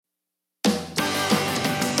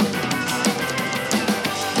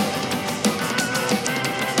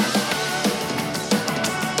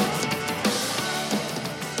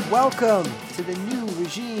Welcome to the New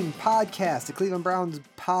Regime Podcast, the Cleveland Browns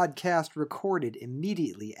podcast recorded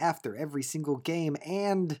immediately after every single game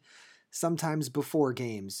and sometimes before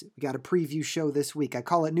games. We got a preview show this week. I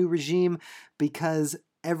call it New Regime because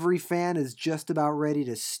every fan is just about ready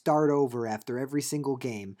to start over after every single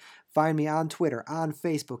game. Find me on Twitter, on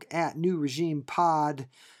Facebook, at New Regime Pod.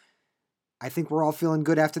 I think we're all feeling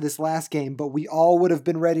good after this last game, but we all would have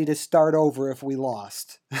been ready to start over if we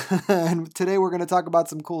lost. And today we're going to talk about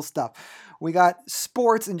some cool stuff. We got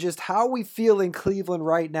sports and just how we feel in Cleveland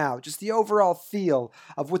right now, just the overall feel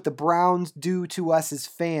of what the Browns do to us as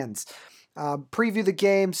fans. Preview the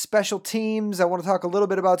game, special teams. I want to talk a little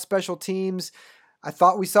bit about special teams. I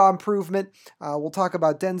thought we saw improvement. We'll talk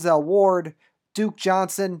about Denzel Ward, Duke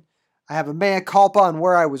Johnson. I have a mea culpa on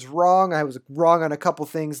where I was wrong. I was wrong on a couple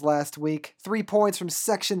things last week. 3 points from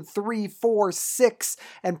section 3, 4, 6,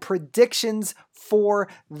 and predictions for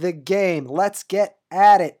the game. Let's get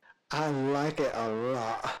at it. I like it a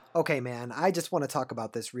lot. Okay, man, I just want to talk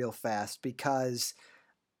about this real fast because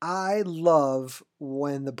I love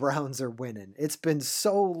when the Browns are winning. It's been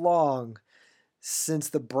so long since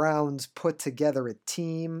the Browns put together a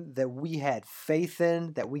team that we had faith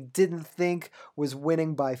in, that we didn't think was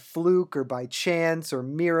winning by fluke or by chance or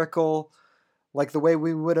miracle, like the way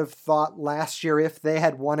we would have thought last year if they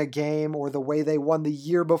had won a game, or the way they won the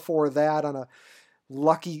year before that on a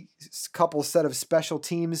lucky couple set of special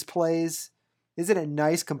teams plays. Isn't it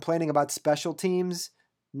nice complaining about special teams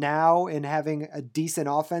now and having a decent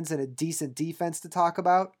offense and a decent defense to talk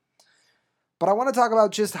about? But I want to talk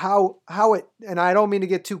about just how it, and I don't mean to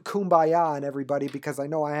get too kumbaya on everybody because I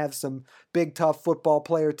know I have some big, tough football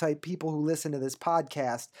player type people who listen to this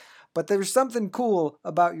podcast, but there's something cool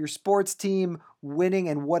about your sports team winning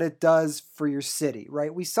and what it does for your city,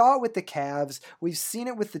 right? We saw it with the Cavs. We've seen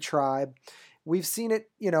it with the Tribe. We've seen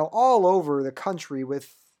it, all over the country with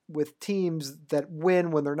teams that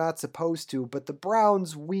win when they're not supposed to. But the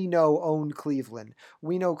Browns, we know, own Cleveland.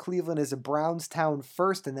 We know Cleveland is a Browns town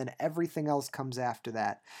first, and then everything else comes after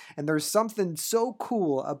that. And there's something so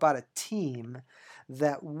cool about a team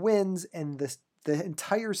that wins and the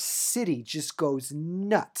entire city just goes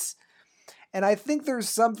nuts. And I think there's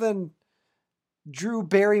something Drew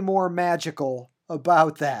Barrymore magical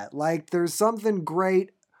about that. Like, there's something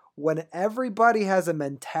great when everybody has a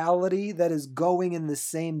mentality that is going in the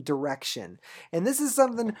same direction. And this is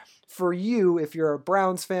something for you if you're a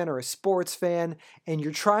Browns fan or a sports fan and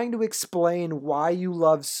you're trying to explain why you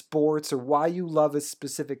love sports or why you love a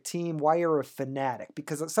specific team, why you're a fanatic,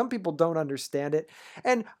 because some people don't understand it.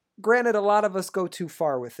 And granted, a lot of us go too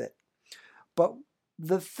far with it. But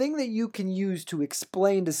the thing that you can use to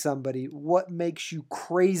explain to somebody what makes you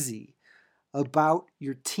crazy about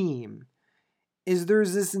your team is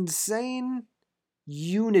there's this insane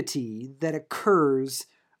unity that occurs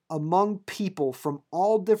among people from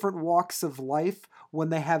all different walks of life when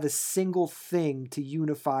they have a single thing to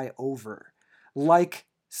unify over, like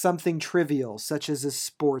something trivial, such as a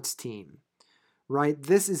sports team, right?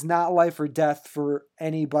 This is not life or death for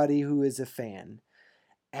anybody who is a fan.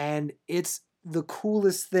 And it's the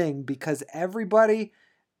coolest thing because everybody,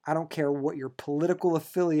 I don't care what your political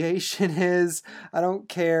affiliation is, I don't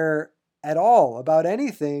care at all about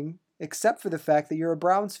anything except for the fact that you're a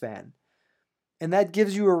Browns fan. And that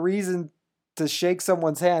gives you a reason to shake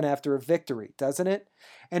someone's hand after a victory, doesn't it?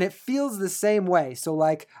 And it feels the same way. So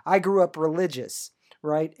like, I grew up religious,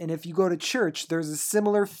 right? And if you go to church, there's a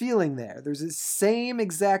similar feeling there. There's the same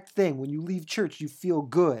exact thing. When you leave church, you feel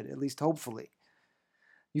good, at least hopefully.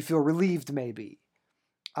 You feel relieved maybe.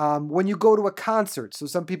 When you go to a concert, so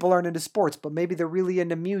some people aren't into sports, but maybe they're really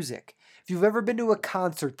into music. If you've ever been to a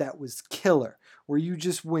concert that was killer, where you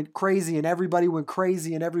just went crazy and everybody went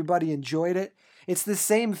crazy and everybody enjoyed it, it's the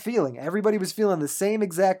same feeling. Everybody was feeling the same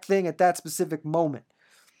exact thing at that specific moment.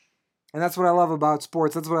 And that's what I love about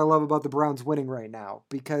sports. That's what I love about the Browns winning right now.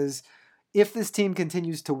 Because if this team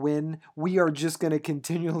continues to win, we are just going to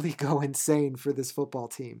continually go insane for this football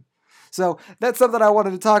team. So that's something I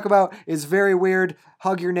wanted to talk about. It's very weird.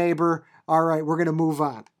 Hug your neighbor. All right, we're going to move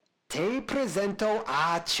on. Te presento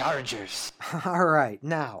a Chargers. All right,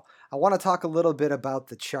 now I want to talk a little bit about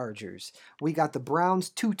the Chargers. We got the Browns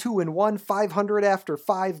 2-2-1, 500 after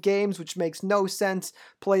 5 games, which makes no sense.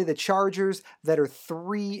 Play the Chargers that are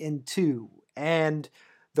 3-2, and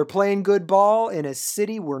they're playing good ball in a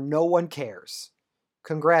city where no one cares.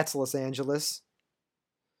 Congrats, Los Angeles.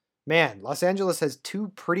 Man, Los Angeles has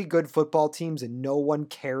 2 pretty good football teams and no one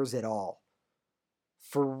cares at all.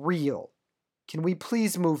 For real. Can we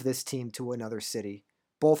please move this team to another city?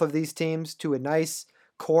 Both of these teams to a nice,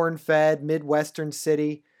 corn-fed, Midwestern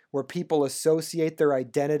city where people associate their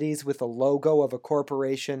identities with the logo of a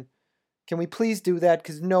corporation. Can we please do that?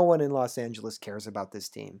 Because no one in Los Angeles cares about this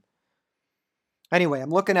team. Anyway, I'm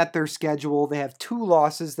looking at their schedule. They have 2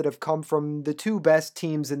 losses that have come from the 2 best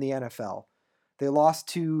teams in the NFL. They lost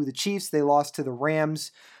to the Chiefs. They lost to the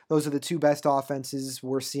Rams. Those are the 2 best offenses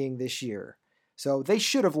we're seeing this year. So they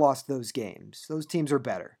should have lost those games. Those teams are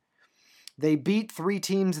better. They beat 3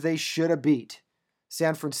 teams they should have beat: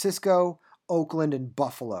 San Francisco, Oakland, and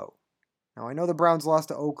Buffalo. Now, I know the Browns lost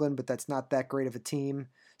to Oakland, but that's not that great of a team.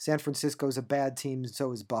 San Francisco's a bad team, and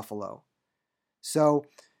so is Buffalo. So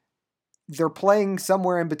they're playing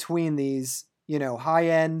somewhere in between these,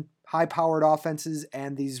 high-end, high-powered offenses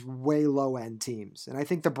and these way low-end teams. And I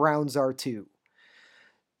think the Browns are too,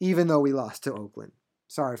 even though we lost to Oakland.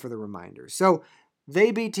 Sorry for the reminder. So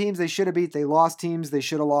they beat teams they should have beat. They lost teams they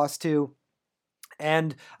should have lost to.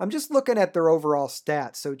 And I'm just looking at their overall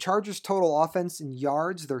stats. So Chargers total offense in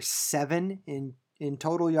yards, they're 7 in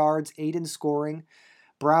total yards, 8 in scoring.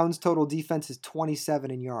 Browns total defense is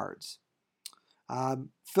 27 in yards.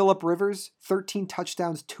 Phillip Rivers, 13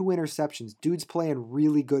 touchdowns, 2 interceptions. Dude's playing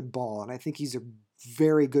really good ball, and I think he's a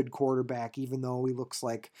very good quarterback, even though he looks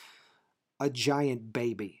like a giant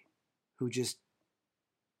baby who just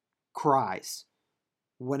cries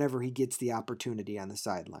whenever he gets the opportunity on the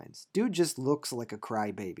sidelines. Dude just looks like a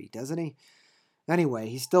crybaby, doesn't he? Anyway,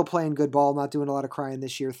 he's still playing good ball, not doing a lot of crying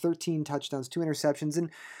this year. 13 touchdowns, 2 interceptions.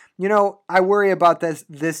 And, I worry about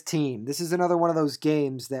this team. This is another one of those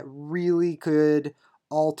games that really could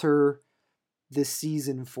alter this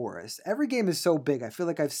season for us. Every game is so big. I feel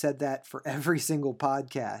like I've said that for every single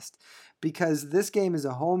podcast, because this game is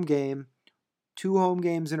a home game, 2 home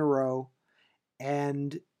games in a row,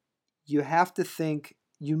 and you have to think,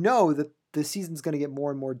 that the season's going to get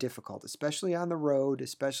more and more difficult, especially on the road,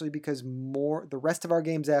 especially because the rest of our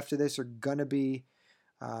games after this are going to be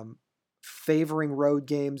favoring road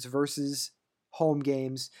games versus home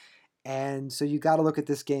games. And so you got to look at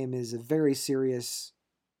this game as a very serious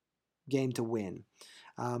game to win.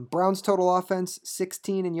 Browns total offense,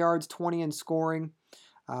 16 in yards, 20 in scoring.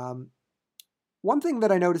 One thing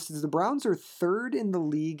that I noticed is the Browns are 3rd in the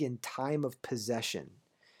league in time of possession.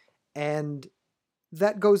 And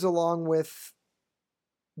that goes along with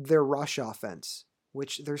their rush offense,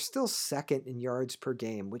 which they're still 2nd in yards per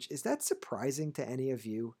game, is that surprising to any of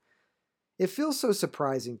you? It feels so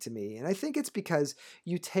surprising to me, and I think it's because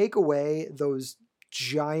you take away those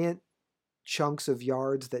giant chunks of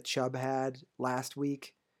yards that Chubb had last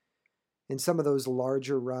week in some of those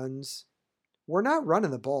larger runs. We're not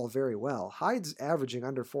running the ball very well. Hyde's averaging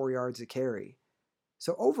under 4 yards a carry.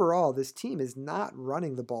 So overall, this team is not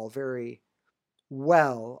running the ball very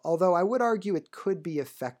well, although I would argue it could be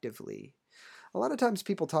effectively. A lot of times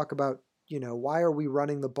people talk about, why are we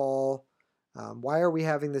running the ball? Why are we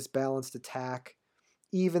having this balanced attack?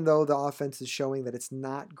 Even though the offense is showing that it's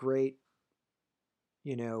not great,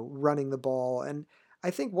 running the ball. And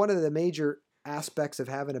I think one of the major aspects of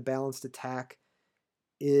having a balanced attack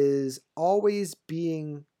is always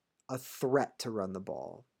being a threat to run the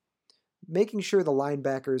ball. Making sure the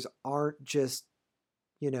linebackers aren't just,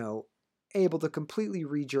 able to completely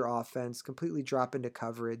read your offense, completely drop into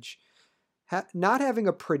coverage. Not having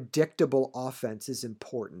a predictable offense is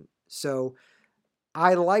important. So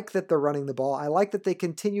I like that they're running the ball. I like that they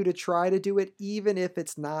continue to try to do it, even if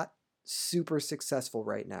it's not super successful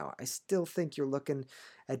right now. I still think you're looking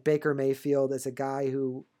at Baker Mayfield as a guy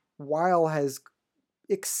who, while has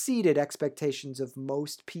exceeded expectations of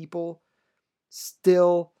most people,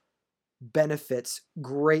 still benefits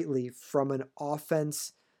greatly from an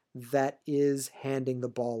offense that is handing the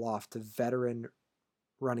ball off to veteran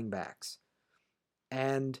running backs.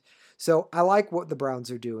 And so I like what the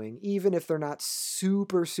Browns are doing. Even if they're not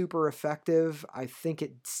super, super effective, I think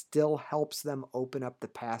it still helps them open up the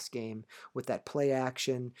pass game with that play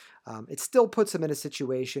action. It still puts them in a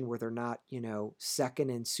situation where they're not,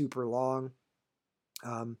 2nd and super long.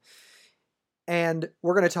 And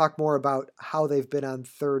we're going to talk more about how they've been on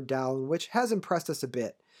 3rd down, which has impressed us a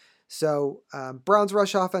bit. So Browns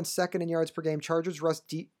rush offense 2nd in yards per game. Chargers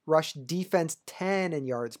rush defense 10 in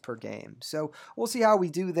yards per game. So we'll see how we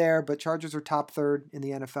do there, but Chargers are top 3rd in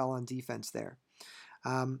the NFL on defense there.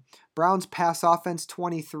 Browns pass offense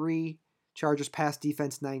 23. Chargers pass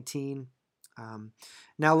defense 19.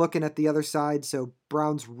 Now looking at the other side, so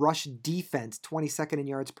Browns rush defense 22nd in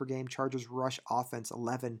yards per game. Chargers rush offense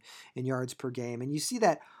 11 in yards per game. And you see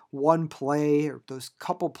that one play or those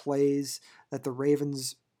couple plays that the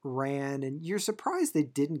Ravens ran, and you're surprised they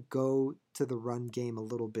didn't go to the run game a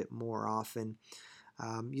little bit more often.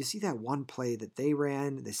 You see that one play that they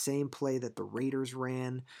ran, the same play that the Raiders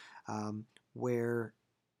ran, where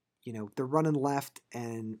they're running left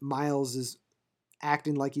and Miles is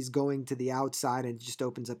acting like he's going to the outside, and it just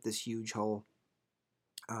opens up this huge hole.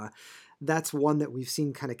 That's one that we've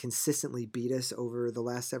seen kind of consistently beat us over the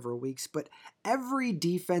last several weeks. But every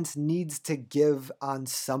defense needs to give on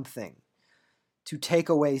something to take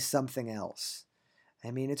away something else.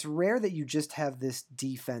 I mean, it's rare that you just have this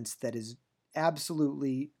defense that is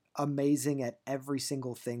absolutely amazing at every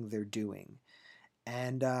single thing they're doing.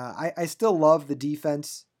 And I still love the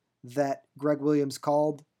defense that Greg Williams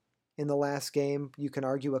called in the last game. You can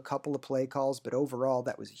argue a couple of play calls, but overall,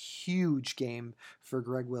 that was a huge game for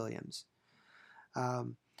Greg Williams.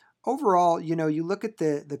 Overall, you look at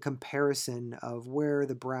the comparison of where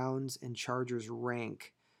the Browns and Chargers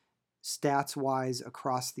rank stats-wise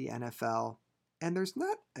across the NFL, and there's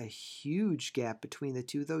not a huge gap between the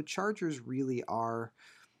two, though Chargers really are,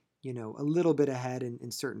 a little bit ahead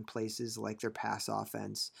in certain places, like their pass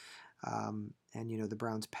offense. And, the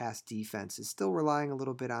Browns' pass defense is still relying a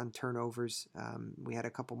little bit on turnovers. We had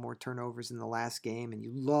a couple more turnovers in the last game, and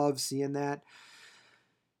you love seeing that.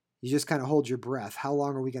 You just kind of hold your breath. How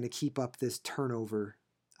long are we going to keep up this turnover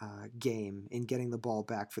game in getting the ball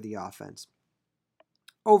back for the offense?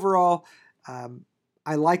 Overall,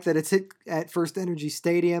 I like that it's at First Energy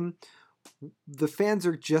Stadium. The fans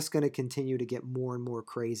are just going to continue to get more and more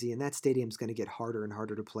crazy, and that stadium's going to get harder and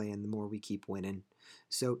harder to play in the more we keep winning.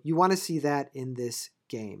 So you want to see that in this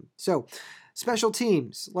game. So special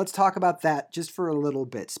teams, let's talk about that just for a little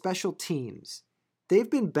bit. Special teams, they've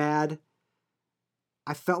been bad.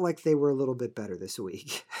 I felt like they were a little bit better this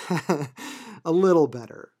week. A little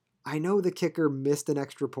better. I know the kicker missed an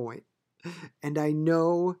extra point, and I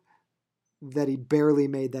know that he barely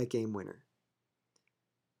made that game winner.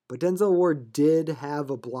 But Denzel Ward did have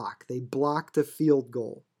a block. They blocked a field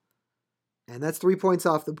goal. And that's 3 points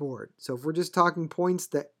off the board. So if we're just talking points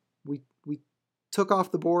that we took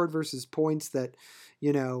off the board versus points that,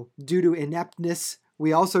 due to ineptness,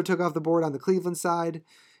 we also took off the board on the Cleveland side.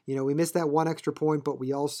 We missed that one extra point, but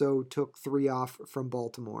we also took 3 off from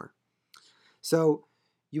Baltimore. So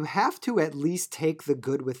you have to at least take the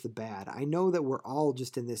good with the bad. I know that we're all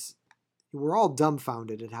just in this, we're all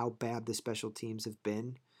dumbfounded at how bad the special teams have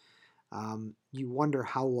been. You wonder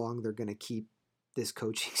how long they're going to keep this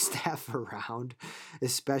coaching staff around,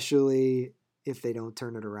 especially if they don't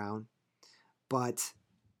turn it around. But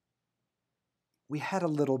we had a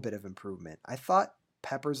little bit of improvement. I thought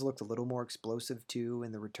Peppers looked a little more explosive too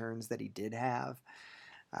in the returns that he did have.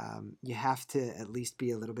 You have to at least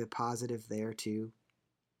be a little bit positive there too.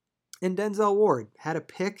 And Denzel Ward had a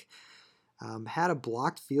pick, had a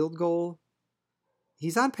blocked field goal.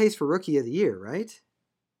 He's on pace for Rookie of the Year, right?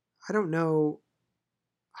 I don't know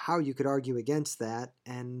how you could argue against that.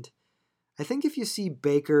 And I think if you see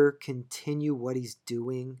Baker continue what he's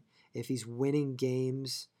doing, if he's winning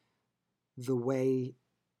games the way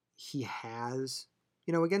he has,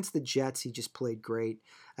 against the Jets, he just played great.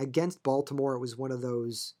 Against Baltimore, it was one of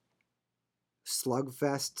those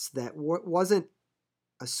slugfests that wasn't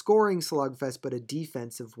a scoring slugfest, but a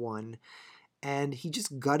defensive one. And he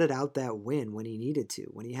just gutted out that win when he needed to.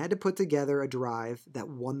 When he had to put together a drive that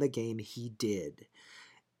won the game, he did.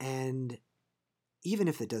 And even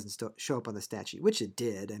if it doesn't show up on the stat sheet, which it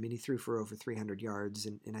did, I mean, he threw for over 300 yards,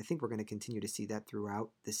 and I think we're going to continue to see that throughout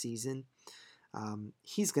the season.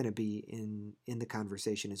 He's going to be in the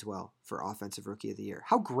conversation as well for Offensive Rookie of the Year.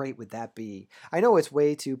 How great would that be? I know it's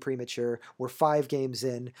way too premature. We're 5 games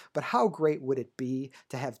in, but how great would it be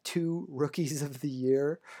to have 2 Rookies of the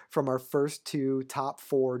Year from our first 2 top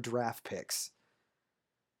 4 draft picks?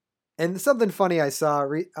 And something funny I saw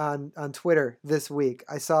on Twitter this week,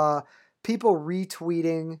 I saw people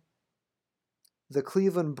retweeting the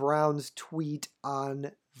Cleveland Browns tweet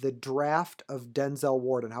on the draft of Denzel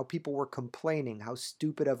Ward and how people were complaining how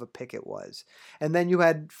stupid of a pick it was. And then you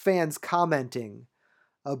had fans commenting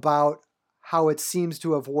about how it seems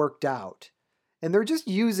to have worked out. And they're just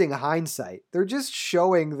using hindsight. They're just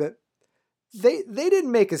showing that they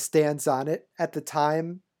didn't make a stance on it at the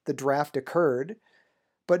time the draft occurred.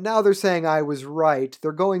 But now they're saying I was right.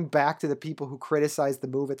 They're going back to the people who criticized the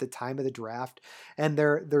move at the time of the draft. And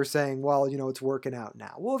they're saying, well, it's working out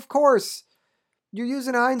now. Well, of course. You're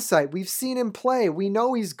using hindsight. We've seen him play. We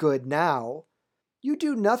know he's good now. You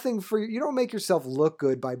do nothing you don't make yourself look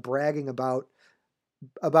good by bragging about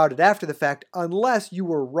it after the fact unless you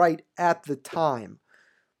were right at the time.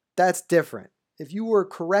 That's different. If you were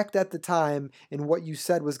correct at the time in what you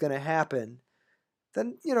said was going to happen,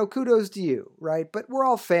 then, kudos to you, right? But we're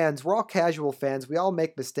all fans. We're all casual fans. We all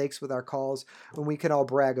make mistakes with our calls, and we can all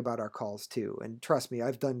brag about our calls too. And trust me,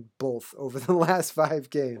 I've done both over the last 5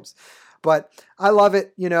 games. But I love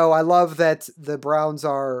it. I love that the Browns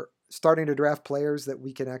are starting to draft players that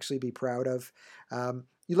we can actually be proud of.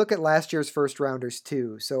 You look at last year's first rounders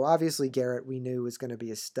too. So obviously Garrett we knew was going to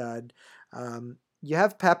be a stud. You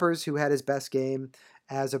have Peppers, who had his best game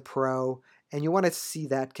as a pro, and you want to see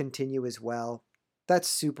that continue as well. That's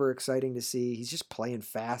super exciting to see. He's just playing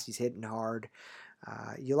fast. He's hitting hard.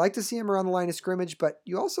 You like to see him around the line of scrimmage, but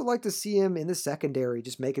you also like to see him in the secondary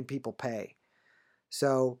just making people pay.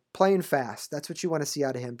 So playing fast, that's what you want to see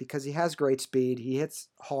out of him because he has great speed. He hits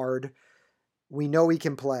hard. We know he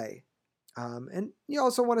can play. And you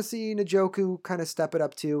also want to see Njoku kind of step it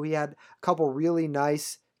up too. He had a couple really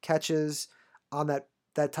nice catches on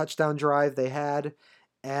that touchdown drive they had.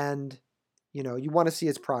 And, you want to see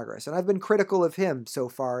his progress. And I've been critical of him so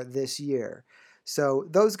far this year. So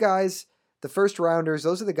those guys, the first rounders,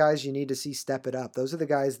 those are the guys you need to see step it up. Those are the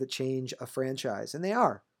guys that change a franchise. And they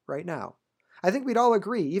are right now. I think we'd all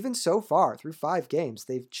agree, even so far, through 5 games,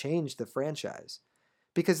 they've changed the franchise.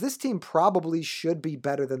 Because this team probably should be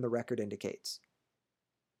better than the record indicates.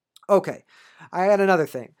 Okay, I had another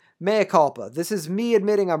thing. Mea culpa. This is me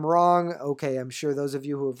admitting I'm wrong. Okay, I'm sure those of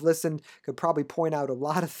you who have listened could probably point out a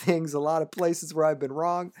lot of things, a lot of places where I've been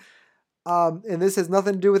wrong. And this has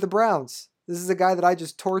nothing to do with the Browns. This is a guy that I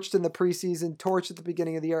just torched in the preseason, torched at the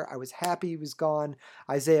beginning of the year. I was happy he was gone.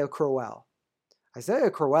 Isaiah Crowell.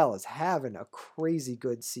 Isaiah Crowell is having a crazy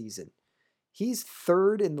good season. He's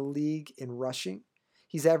 3rd in the league in rushing.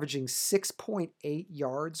 He's averaging 6.8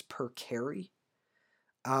 yards per carry.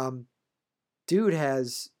 Dude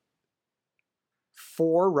has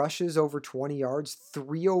 4 rushes over 20 yards,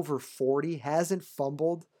 3 over 40, hasn't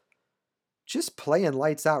fumbled. Just playing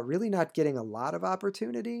lights out, really not getting a lot of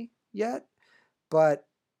opportunity yet, but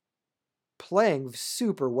playing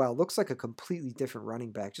super well. Looks like a completely different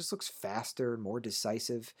running back. Just looks faster and more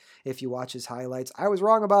decisive if you watch his highlights. I was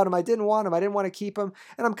wrong about him. I didn't want him. I didn't want to keep him.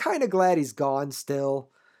 And I'm kind of glad he's gone still.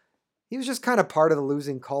 He was just kind of part of the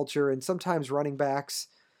losing culture. And sometimes running backs,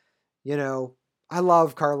 I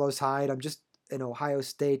love Carlos Hyde. I'm just an Ohio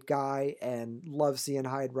State guy and love seeing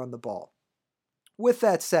Hyde run the ball. With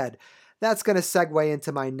that said, that's going to segue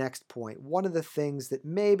into my next point. One of the things that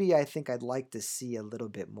maybe I think I'd like to see a little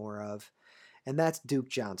bit more of, and that's Duke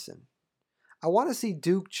Johnson. I want to see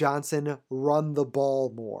Duke Johnson run the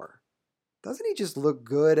ball more. Doesn't he just look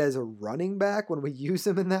good as a running back when we use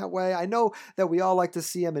him in that way? I know that we all like to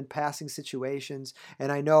see him in passing situations,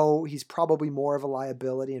 and I know he's probably more of a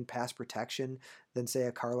liability in pass protection than, say,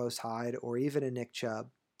 a Carlos Hyde or even a Nick Chubb.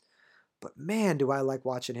 But man, do I like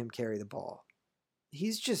watching him carry the ball.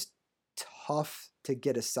 He's just tough to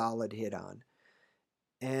get a solid hit on.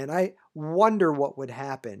 And I wonder what would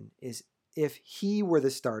happen is if he were the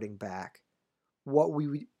starting back, what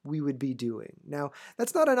we would be doing. Now,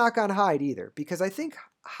 that's not a knock on Hyde either, because I think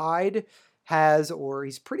Hyde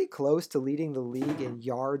he's pretty close to leading the league in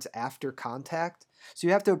yards after contact. So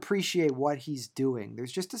you have to appreciate what he's doing.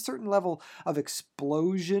 There's just a certain level of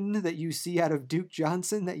explosion that you see out of Duke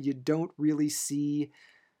Johnson that you don't really see,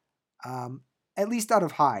 at least out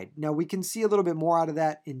of Hyde. Now, we can see a little bit more out of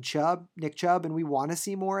that in Nick Chubb, and we want to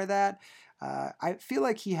see more of that. I feel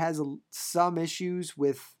like he has some issues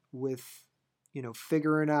with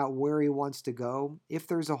figuring out where he wants to go. If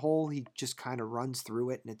there's a hole, he just kind of runs through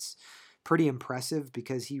it, and it's pretty impressive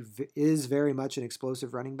because he is very much an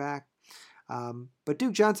explosive running back. But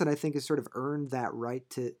Duke Johnson, I think, has sort of earned that right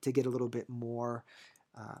to get a little bit more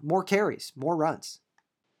carries, more runs.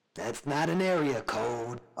 That's not an area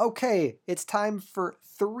code. Okay, it's time for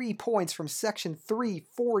 3 points from section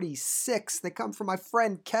 346. They come from my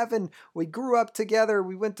friend Kevin. We grew up together.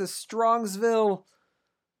 We went to Strongsville,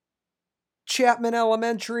 Chapman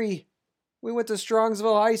Elementary. We went to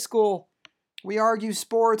Strongsville High School. We argue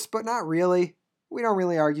sports, but not really. We don't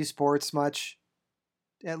really argue sports much,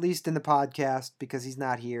 at least in the podcast, because he's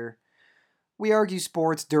not here. We argue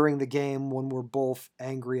sports during the game when we're both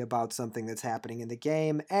angry about something that's happening in the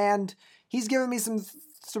game, and he's given me some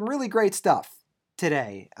really great stuff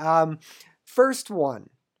today. First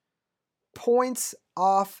one, points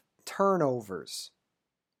off turnovers.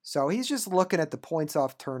 So he's just looking at the points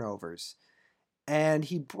off turnovers, and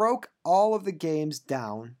he broke all of the games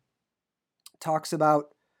down, talks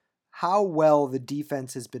about how well the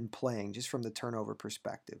defense has been playing just from the turnover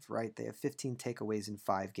perspective, right? They have 15 takeaways in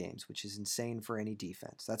 5 games, which is insane for any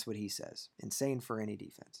defense. That's what he says. Insane for any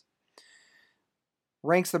defense.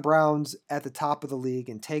 Ranks the Browns at the top of the league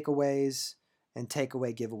in takeaways and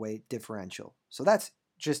takeaway giveaway differential. So that's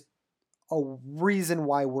just a reason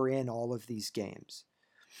why we're in all of these games.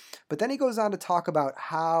 But then he goes on to talk about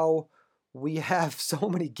how we have so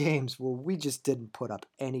many games where we just didn't put up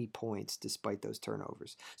any points despite those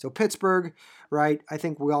turnovers. So Pittsburgh, right? I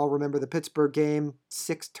think we all remember the Pittsburgh game,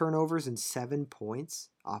 6 turnovers and 7 points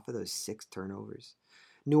off of those 6 turnovers.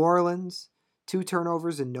 New Orleans, 2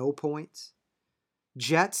 turnovers and no points.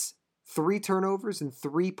 Jets, 3 turnovers and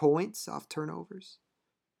 3 points off turnovers.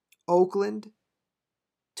 Oakland,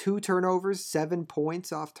 2 turnovers, 7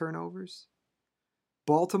 points off turnovers.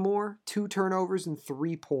 Baltimore, 2 turnovers and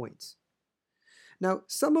 3 points. Now,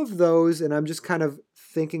 some of those, and I'm just kind of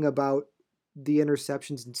thinking about the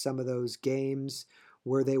interceptions in some of those games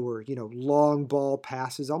where they were, long ball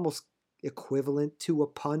passes, almost equivalent to a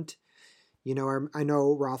punt. I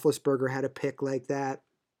know Roethlisberger had a pick like that.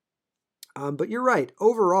 But you're right.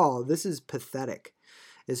 Overall, this is pathetic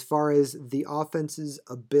as far as the offense's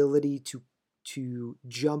ability to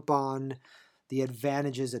jump on the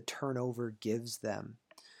advantages a turnover gives them.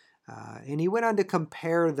 And he went on to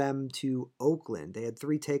compare them to Oakland. They had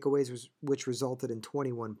 3 takeaways, which resulted in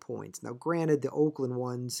 21 points. Now, granted, the Oakland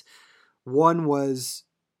ones, one was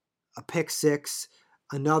a pick six,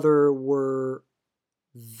 another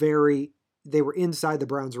they were inside the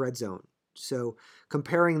Browns' red zone. So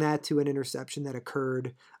comparing that to an interception that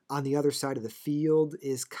occurred on the other side of the field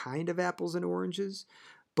is kind of apples and oranges.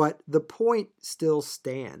 But the point still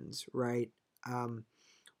stands, right?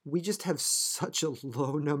 We just have such a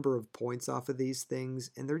low number of points off of these things,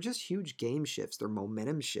 and they're just huge game shifts. They're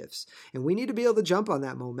momentum shifts, and we need to be able to jump on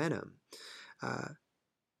that momentum.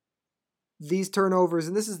 These turnovers,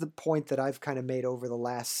 and this is the point that I've kind of made over the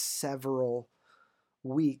last several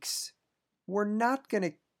weeks, we're not going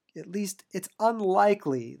to, at least it's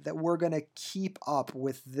unlikely that we're going to keep up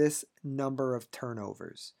with this number of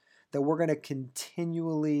turnovers, that we're going to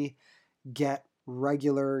continually get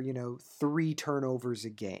regular, 3 turnovers a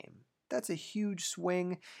game. That's a huge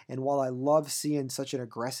swing. And while I love seeing such an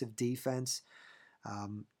aggressive defense,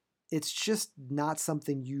 it's just not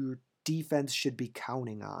something your defense should be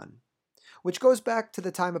counting on. Which goes back to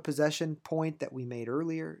the time of possession point that we made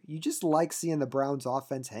earlier. You just like seeing the Browns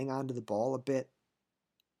offense hang on to the ball a bit.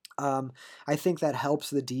 I think that helps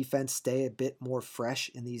the defense stay a bit more fresh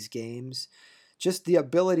in these games. Just the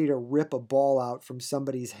ability to rip a ball out from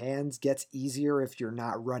somebody's hands gets easier if you're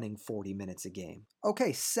not running 40 minutes a game.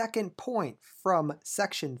 Okay, second point from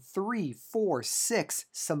section 346,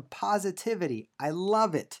 some positivity. I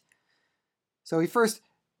love it. So he first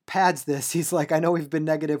pads this. He's like, I know we've been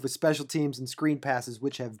negative with special teams and screen passes,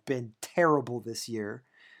 which have been terrible this year,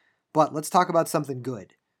 but let's talk about something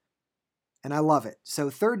good. And I love it. So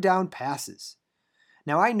third down passes.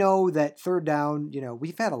 Now, I know that third down,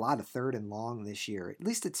 we've had a lot of third and long this year. At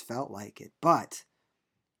least it's felt like it. But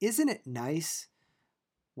isn't it nice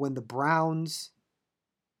when the Browns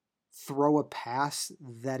throw a pass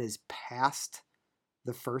that is past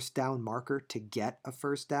the first down marker to get a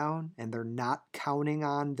first down, and they're not counting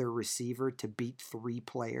on their receiver to beat 3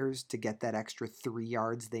 players to get that extra 3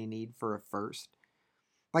 yards they need for a first?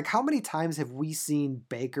 Like, how many times have we seen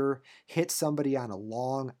Baker hit somebody on a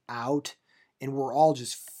long out, and we're all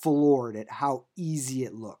just floored at how easy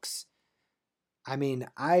it looks? I mean,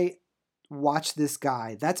 I watch this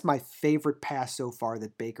guy. That's my favorite pass so far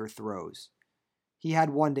that Baker throws. He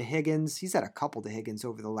had one to Higgins. He's had a couple to Higgins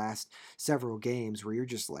over the last several games where you're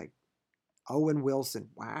just like, Owen Wilson,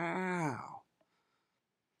 wow.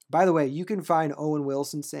 By the way, you can find Owen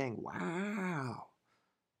Wilson saying, wow,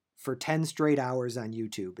 for 10 straight hours on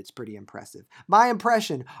YouTube. It's pretty impressive. My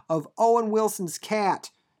impression of Owen Wilson's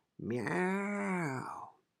cat, meow.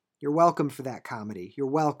 You're welcome for that comedy. You're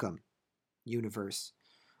welcome, universe.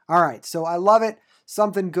 All right, so I love it.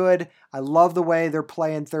 Something good. I love the way they're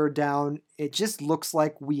playing third down. It just looks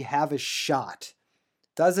like we have a shot.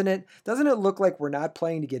 Doesn't it? Doesn't it look like we're not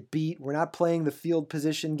playing to get beat? We're not playing the field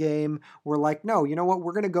position game. We're like, no, you know what?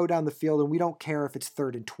 We're going to go down the field and we don't care if it's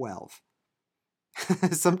 3rd and 12.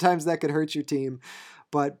 Sometimes that could hurt your team.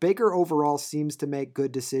 But Baker overall seems to make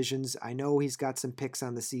good decisions. I know he's got some picks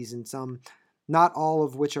on the season, some, not all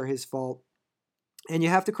of which are his fault. And you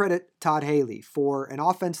have to credit Todd Haley for an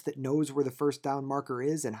offense that knows where the first down marker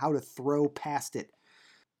is and how to throw past it.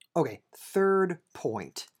 Okay, third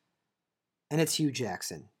point. And it's Hugh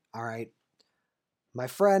Jackson, all right? My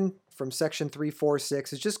friend from section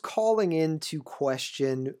 346 is just calling in to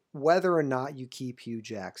question whether or not you keep Hugh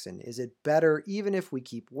Jackson. Is it better, even if we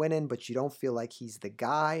keep winning, but you don't feel like he's the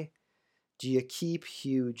guy? Do you keep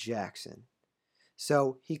Hugh Jackson?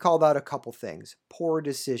 So he called out a couple things. Poor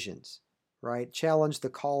decisions. Right? Challenged the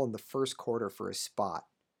call in the first quarter for a spot.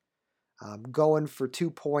 Going for 2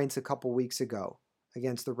 points a couple weeks ago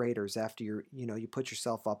against the Raiders after you put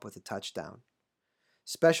yourself up with a touchdown.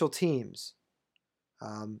 Special teams.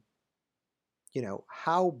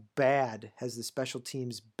 how bad has the special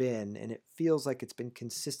teams been? And it feels like it's been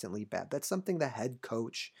consistently bad. That's something the head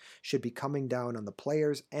coach should be coming down on the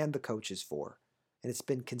players and the coaches for. And it's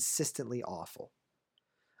been consistently awful.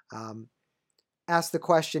 Ask the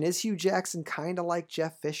question, is Hugh Jackson kind of like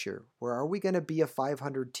Jeff Fisher? Where are we going to be a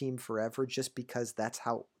 500 team forever just because that's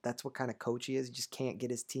what kind of coach he is? He just can't get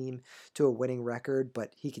his team to a winning record,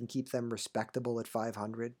 but he can keep them respectable at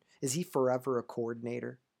 500. Is he forever a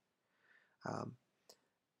coordinator? Um,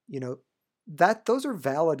 you know, those are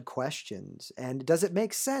valid questions. And does it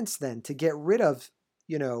make sense then to get rid of,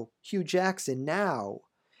 Hugh Jackson now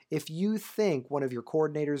if you think one of your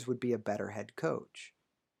coordinators would be a better head coach?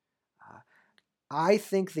 I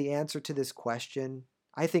think the answer to this question,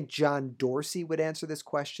 I think John Dorsey would answer this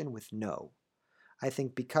question with no. I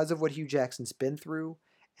think because of what Hugh Jackson's been through,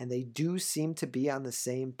 and they do seem to be on the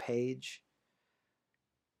same page,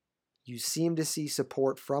 you seem to see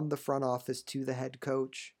support from the front office to the head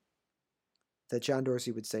coach, that John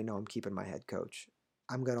Dorsey would say, no, I'm keeping my head coach.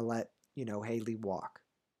 I'm going to let, Haley walk,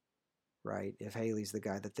 right? If Haley's the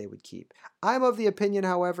guy that they would keep. I'm of the opinion,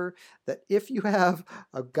 however, that if you have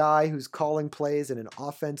a guy who's calling plays in an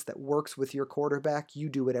offense that works with your quarterback, you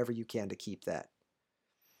do whatever you can to keep that.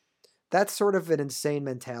 That's sort of an insane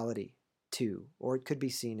mentality, too, or it could be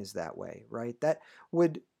seen as that way, right? That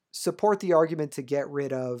would support the argument to get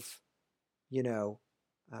rid of,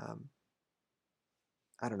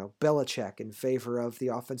 Belichick in favor of the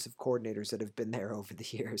offensive coordinators that have been there over the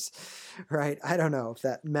years, right? I don't know if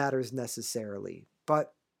that matters necessarily,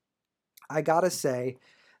 but I gotta say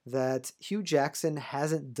that Hugh Jackson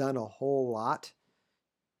hasn't done a whole lot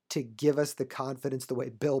to give us the confidence the way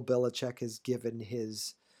Bill Belichick has given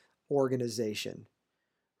his organization,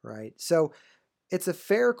 right? So it's a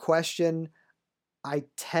fair question. I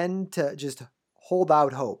tend to just hold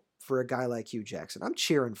out hope for a guy like Hugh Jackson. I'm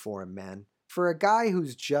cheering for him, man. For a guy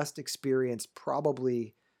who's just experienced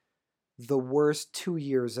probably the worst 2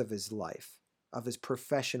 years of his life, of his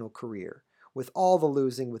professional career, with all the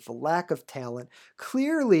losing, with the lack of talent.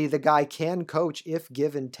 Clearly, the guy can coach if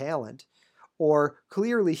given talent, or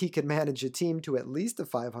clearly he can manage a team to at least a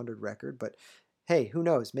 500 record. But hey, who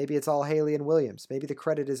knows? Maybe it's all Haley and Williams. Maybe the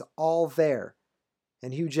credit is all there,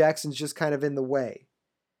 and Hugh Jackson's just kind of in the way.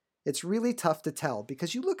 It's really tough to tell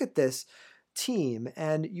because you look at this team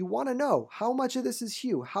and you want to know how much of this is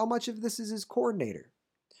Hugh, how much of this is his coordinator,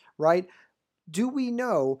 right? Do we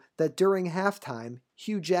know that during halftime,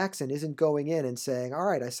 Hugh Jackson isn't going in and saying, all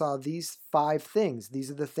right, I saw these 5 things.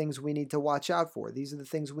 These are the things we need to watch out for. These are the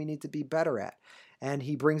things we need to be better at. And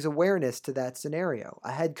he brings awareness to that scenario.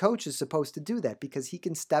 A head coach is supposed to do that because he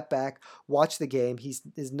can step back, watch the game. His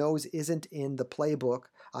nose isn't in the playbook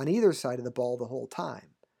on either side of the ball the whole time.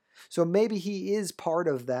 So maybe he is part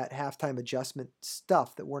of that halftime adjustment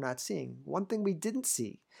stuff that we're not seeing. One thing we didn't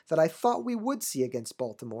see that I thought we would see against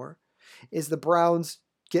Baltimore is the Browns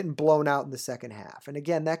getting blown out in the second half. And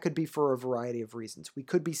again, that could be for a variety of reasons. We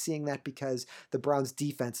could be seeing that because the Browns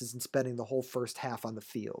defense isn't spending the whole first half on the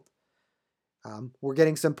field. We're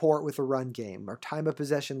getting support with the run game. Our time of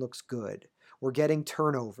possession looks good. We're getting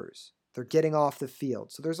turnovers. They're getting off the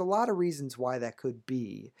field. So there's a lot of reasons why that could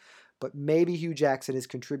be. But maybe Hugh Jackson is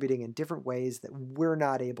contributing in different ways that we're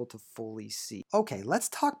not able to fully see. Okay, let's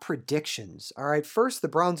talk predictions. All right, first, the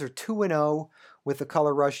Browns are 2-0 with the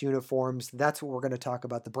Color Rush uniforms. That's what we're going to talk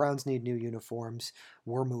about. The Browns need new uniforms.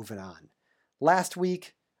 We're moving on. Last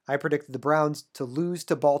week, I predicted the Browns to lose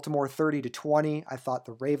to Baltimore 30-20. I thought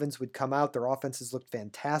the Ravens would come out. Their offenses looked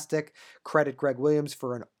fantastic. Credit Greg Williams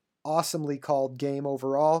for an awesomely called game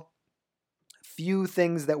overall. Few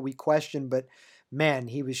things that we question, but man,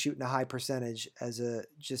 he was shooting a high percentage as a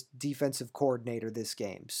just defensive coordinator this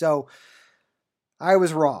game. So I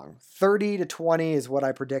was wrong. 30-20 is what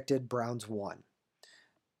I predicted. Browns won.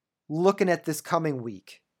 Looking at this coming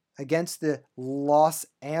week against the Los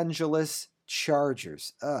Angeles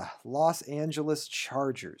Chargers. Los Angeles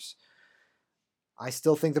Chargers. I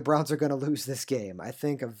still think the Browns are going to lose this game. I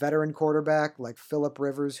think a veteran quarterback like Phillip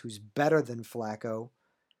Rivers, who's better than Flacco,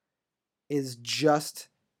 is just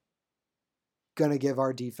going to give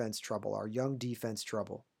our defense trouble, our young defense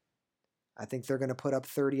trouble. I think they're going to put up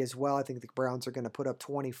 30 as well. I think the Browns are going to put up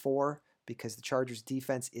 24 because the Chargers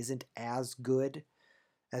defense isn't as good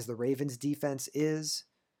as the Ravens defense is.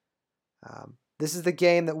 This is the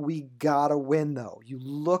game that we got to win, though. You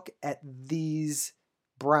look at these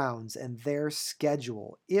Browns and their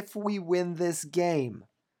schedule. If we win this game,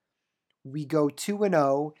 we go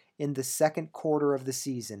 2-0 in the second quarter of the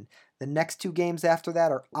season. The next 2 games after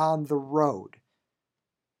that are on the road.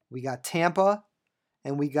 We got Tampa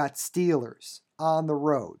and we got Steelers on the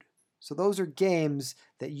road. So those are games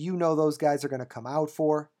that you know those guys are going to come out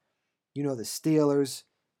for. You know the Steelers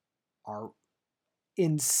are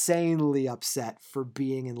insanely upset for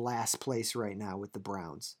being in last place right now with the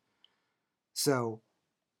Browns. So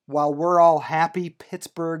while we're all happy,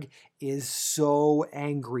 Pittsburgh is so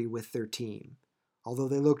angry with their team, although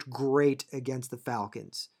they looked great against the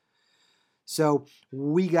Falcons. So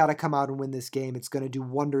we got to come out and win this game. It's going to do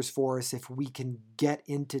wonders for us if we can get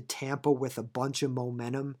into Tampa with a bunch of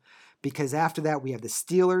momentum, because after that we have the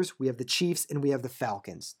Steelers, we have the Chiefs, and we have the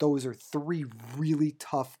Falcons. Those are 3 really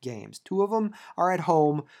tough games. 2 of them are at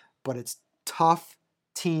home, but it's tough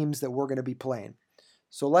teams that we're going to be playing.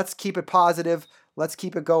 So let's keep it positive. Let's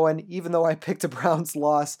keep it going. Even though I picked a Browns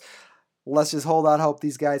loss, let's just hold out hope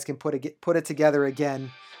these guys can put it together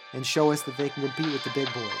again and show us that they can compete with the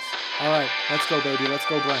big boys. All right, let's go, baby. Let's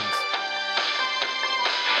go, Browns.